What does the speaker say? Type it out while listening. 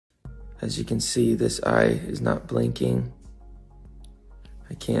As you can see, this eye is not blinking.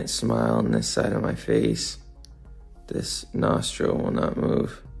 I can't smile on this side of my face. This nostril will not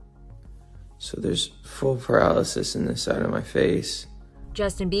move. So there's full paralysis in this side of my face.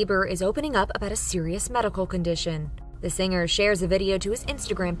 Justin Bieber is opening up about a serious medical condition. The singer shares a video to his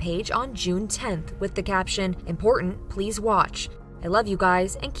Instagram page on June 10th with the caption, "Important, please watch. I love you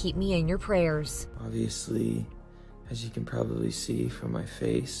guys and keep me in your prayers." Obviously, as you can probably see from my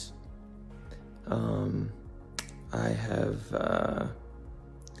face, I have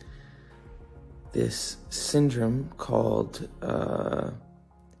this syndrome called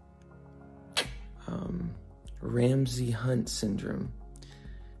Ramsay-Hunt syndrome,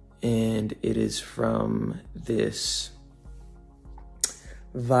 and it is from this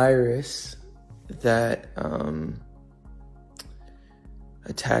virus that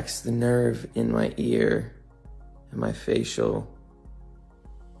attacks the nerve in my ear and my facial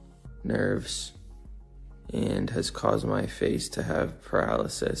nerves, and has caused my face to have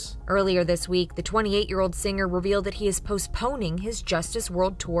paralysis. Earlier this week, the 28-year-old singer revealed that he is postponing his Justice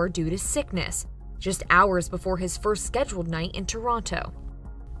World Tour due to sickness, just hours before his first scheduled night in Toronto.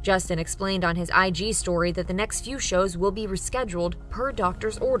 Justin explained on his IG story that the next few shows will be rescheduled per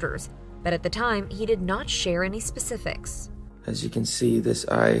doctor's orders, but at the time, he did not share any specifics. As you can see, this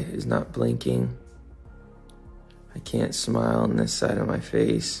eye is not blinking. I can't smile on this side of my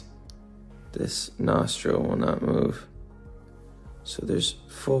face. This nostril will not move. So there's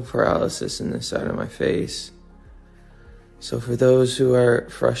full paralysis in this side of my face. So for those who are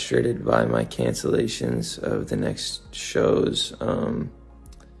frustrated by my cancellations of the next shows, I'm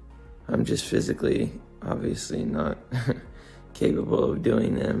just physically, obviously not capable of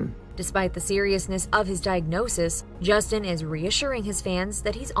doing them. Despite the seriousness of his diagnosis, Justin is reassuring his fans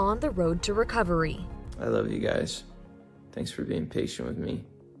that he's on the road to recovery. I love you guys. Thanks for being patient with me.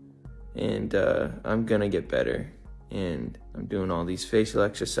 And I'm gonna get better. And I'm doing all these facial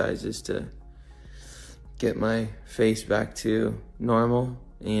exercises to get my face back to normal.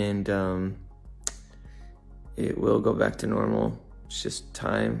 And it will go back to normal. It's just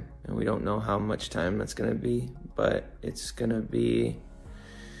time. And we don't know how much time that's gonna be. But it's gonna be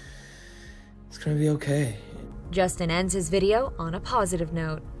okay. Justin ends his video on a positive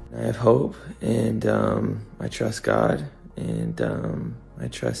note. I have hope, and I trust God, and I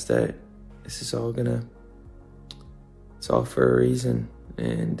trust that this is all it's all for a reason,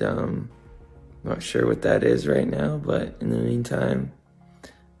 and I'm not sure what that is right now, but in the meantime,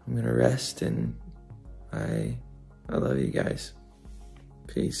 I'm gonna rest, and I love you guys.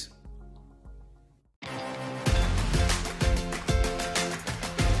 Peace.